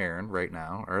 like Eren right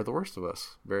now, are the worst of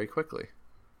us very quickly.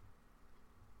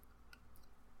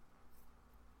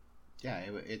 Yeah,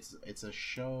 it's a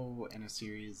show and a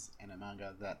series and a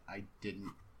manga that I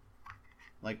didn't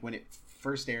like when it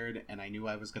first aired, and I knew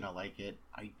I was gonna like it.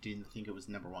 I didn't think it was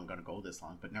number 1 gonna go this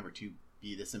long, but number 2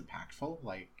 be this impactful.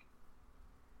 Like,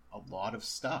 a lot of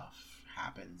stuff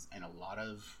happens, and a lot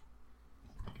of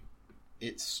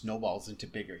it snowballs into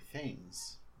bigger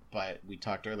things. But we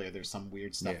talked earlier, there's some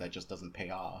weird stuff that just doesn't pay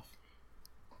off.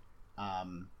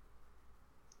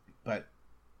 But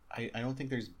I don't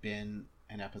think there's been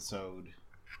an episode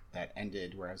that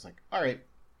ended where I was like, all right,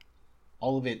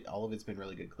 all of it's been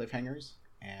really good cliffhangers,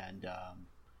 and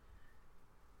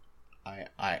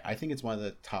I think it's one of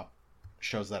the top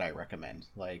shows that I recommend.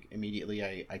 Like,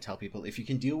 immediately I tell people, if you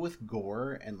can deal with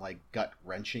gore and like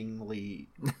gut-wrenchingly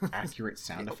accurate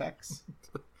sound effects,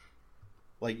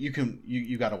 like you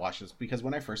got to watch this. Because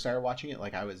when I first started watching it,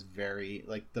 like I was very,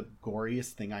 like, the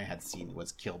goriest thing I had seen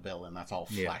was Kill Bill, and that's all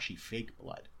flashy fake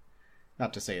blood.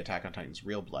 Not to say Attack on Titan's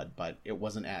real blood, but it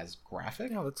wasn't as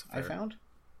graphic. No, that's fair. I found.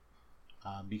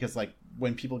 Because like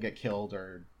when people get killed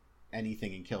or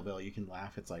anything in Kill Bill, you can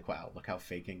laugh. It's like, wow, look how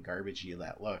fake and garbagey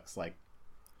that looks. Like,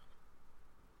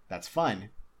 that's fun.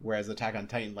 Whereas Attack on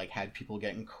Titan like had people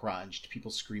getting crunched,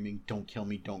 people screaming, "Don't kill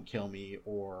me,"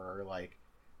 or like,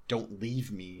 "Don't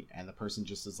leave me," and the person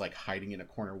just is like hiding in a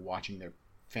corner watching their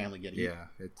family get eaten. Yeah,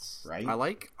 it's right.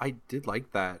 I did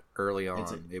like that early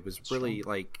on. It was really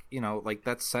strong. Like, you know, like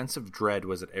that sense of dread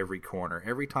was at every corner.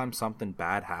 Every time something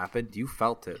bad happened, you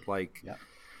felt it. Like,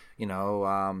 you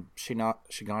know,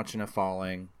 Shiganshina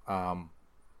falling,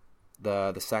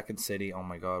 the second city. Oh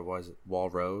my God, was it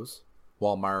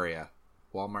Walmaria?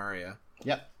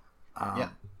 Yep.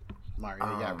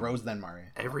 Maria. Yeah, Rose then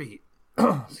Maria. Every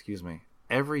excuse me.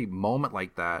 Every moment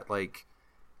like that, like,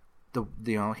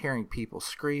 the hearing people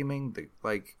screaming,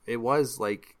 it was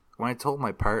like when I told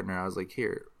my partner, I was like,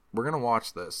 here, we're gonna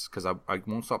watch this because I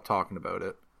won't stop talking about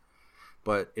it,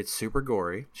 but it's super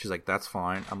gory. She's like, that's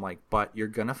fine. I'm like, but you're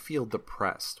gonna feel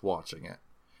depressed watching it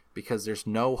because there's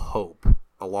no hope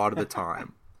a lot of the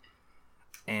time.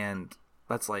 And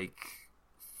that's like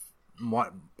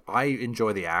what I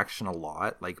enjoy the action a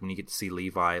lot. Like when you get to see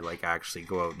Levi like actually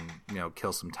go out and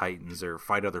kill some Titans or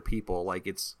fight other people, like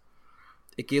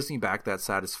it gives me back that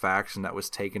satisfaction that was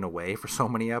taken away for so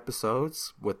many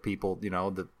episodes with people,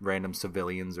 the random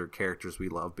civilians or characters we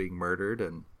love being murdered.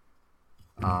 And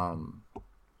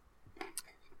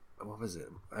what was it,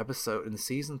 episode in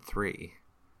season 3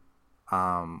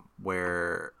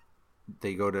 where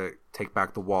they go to take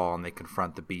back the wall and they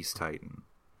confront the Beast Titan,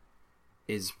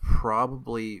 is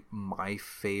probably my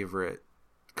favorite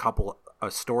a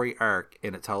story arc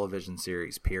in a television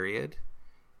series, period.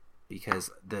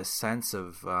 Because the sense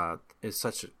of is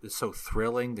so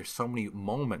thrilling. There's so many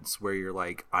moments where you're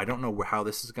like, I don't know how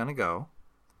this is gonna go.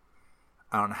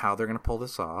 I don't know how they're gonna pull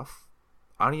this off.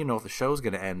 I don't even know if the show's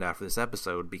gonna end after this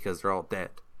episode because they're all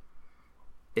dead.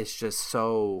 It's just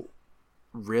so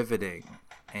riveting,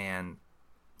 and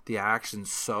the action's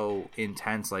so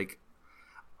intense. Like,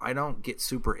 I don't get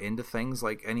super into things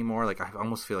like anymore. Like, I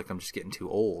almost feel like I'm just getting too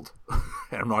old,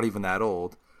 and I'm not even that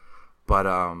old. But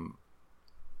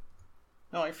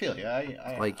no, I feel you.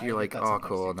 You're like, oh,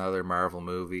 cool, another Marvel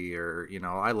movie, or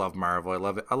I love Marvel. I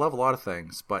love it. I love a lot of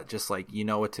things, but just like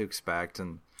what to expect.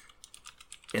 And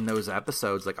in those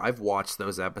episodes, like I've watched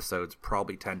those episodes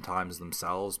probably 10 times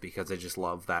themselves because I just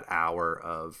love that hour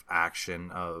of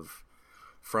action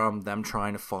from them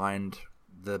trying to find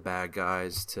the bad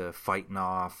guys to fighting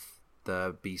off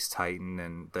the Beast Titan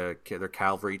and their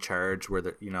cavalry charge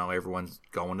where everyone's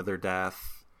going to their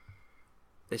death.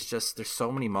 It's just, there's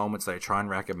so many moments that I try and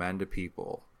recommend to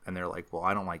people, and they're like, well,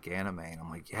 I don't like anime. And I'm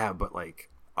like, yeah, but like,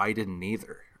 I didn't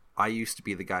either. I used to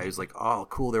be the guy who's like, oh,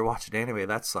 cool, they're watching anime,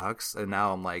 that sucks. And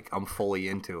now I'm like, I'm fully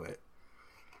into it.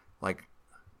 Like,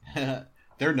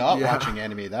 they're not watching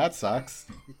anime, that sucks.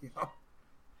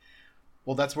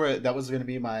 Well, that was going to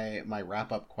be my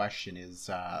wrap-up question is,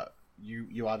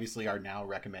 you obviously are now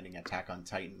recommending Attack on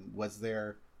Titan. Was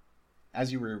there,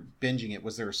 as you were binging it,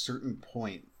 was there a certain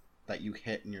point that you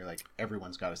hit and you're like,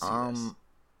 everyone's got to see this?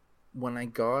 When I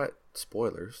got,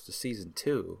 spoilers, to season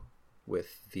 2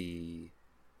 with the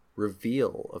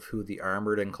reveal of who the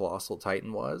armored and colossal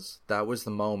Titan was, that was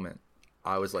the moment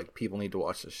I was like, people need to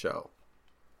watch this show.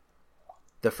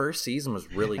 The first season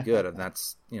was really good, and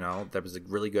that's, that was a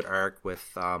really good arc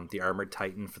with the armored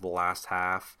Titan for the last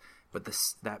half. But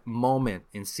that moment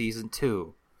in season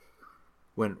 2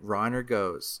 when Reiner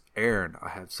goes, Eren, I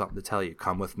have something to tell you,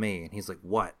 come with me. And he's like,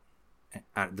 what?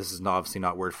 This is obviously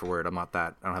not word for word. I don't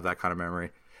have that kind of memory.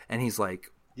 And he's like,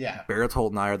 yeah, Bertolt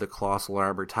and I are the colossal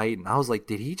armored Titan. I was like,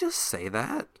 did he just say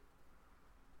that?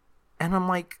 And I'm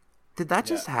like, did that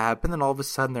just happen? And all of a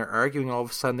sudden they're arguing. All of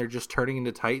a sudden they're just turning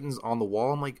into Titans on the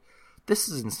wall. I'm like, this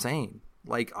is insane.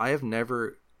 Like, I have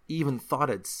never even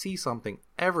thought I'd see something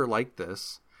ever like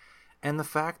this. And the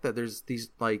fact that there's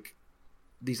these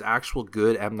actual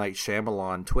good M. Night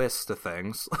Shyamalan twists to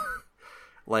things,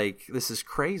 like, this is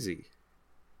crazy.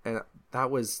 And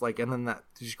that was like, and then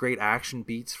these great action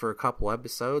beats for a couple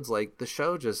episodes. Like, the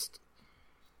show just,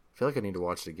 I feel like I need to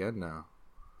watch it again now.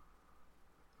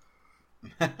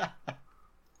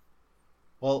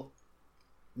 Well,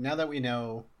 now that we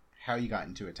know how you got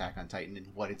into Attack on Titan and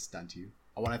what it's done to you,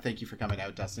 I want to thank you for coming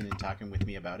out, Dustin, and talking with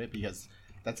me about it, because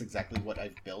that's exactly what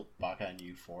I've built Baka and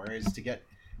You for, is to get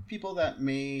people that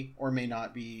may or may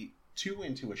not be too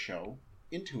into a show.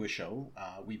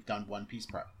 We've done One Piece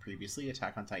previously,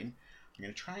 Attack on Titan. I'm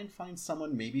going to try and find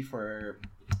someone maybe for,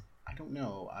 I don't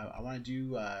know, I want to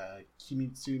do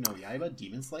Kimetsu no Yaiba,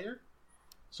 Demon Slayer.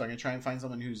 So I'm going to try and find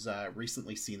someone who's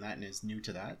recently seen that and is new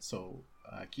to that. So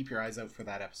keep your eyes out for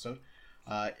that episode.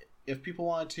 If people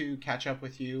want to catch up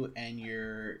with you and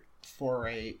your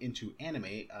foray into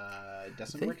anime,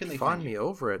 Dustin, where can they find me?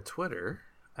 Over at Twitter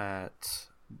at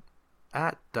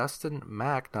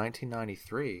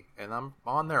DustinMac1993, and I'm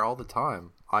on there all the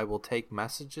time. I will take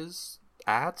messages,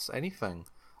 ads, anything.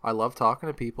 I love talking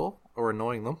to people or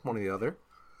annoying them, one or the other.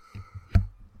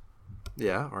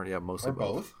 Mostly or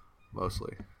both.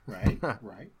 Mostly. Right. All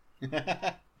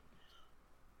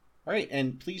right,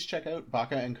 and please check out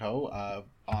Baka and Co.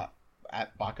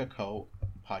 At Baka Co.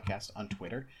 Podcast on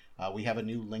Twitter. We have a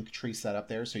new link tree set up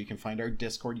there, so you can find our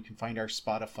Discord, you can find our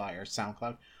Spotify, our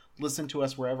SoundCloud. Listen to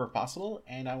us wherever possible,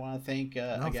 and I want to thank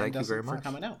again Dustin for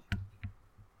coming out.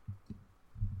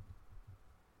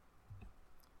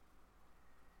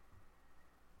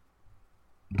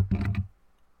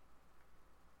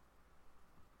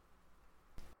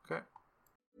 Okay.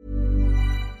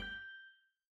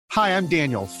 Hi, I'm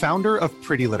Daniel, founder of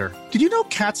Pretty Litter. Did you know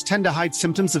cats tend to hide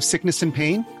symptoms of sickness and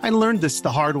pain? I learned this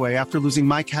the hard way after losing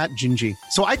my cat, Gingy.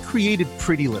 So I created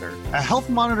Pretty Litter, a health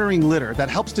monitoring litter that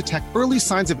helps detect early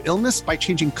signs of illness by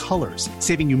changing colors,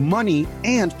 saving you money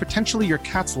and potentially your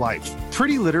cat's life.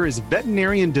 Pretty Litter is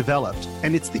veterinarian developed,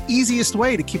 and it's the easiest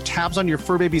way to keep tabs on your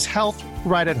fur baby's health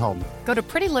right at home. Go to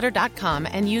prettylitter.com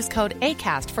and use code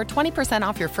ACAST for 20%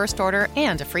 off your first order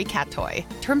and a free cat toy.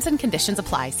 Terms and conditions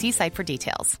apply. See site for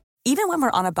details. Even when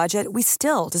we're on a budget, we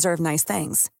still deserve nice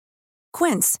things.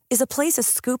 Quince is a place to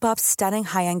scoop up stunning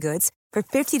high-end goods for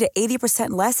 50 to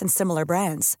 80% less than similar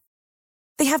brands.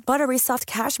 They have buttery soft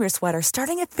cashmere sweaters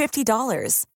starting at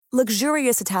 $50,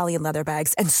 luxurious Italian leather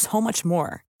bags, and so much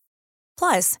more.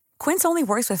 Plus, Quince only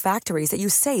works with factories that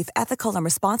use safe, ethical, and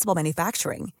responsible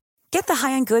manufacturing. Get the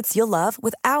high-end goods you'll love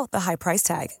without the high price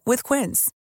tag with Quince.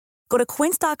 Go to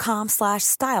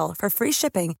quince.com/style for free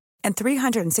shipping and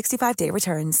 365-day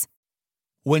returns.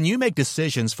 When you make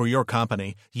decisions for your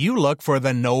company, you look for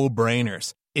the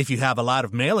no-brainers. If you have a lot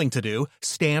of mailing to do,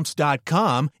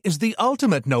 Stamps.com is the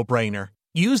ultimate no-brainer.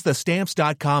 Use the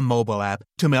Stamps.com mobile app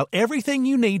to mail everything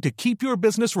you need to keep your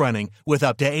business running with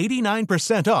up to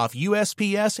 89% off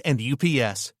USPS and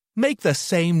UPS. Make the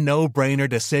same no-brainer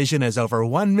decision as over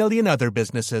 1 million other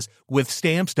businesses with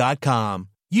Stamps.com.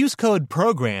 Use code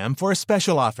PROGRAM for a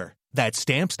special offer. That's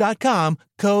Stamps.com,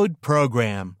 code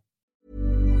PROGRAM.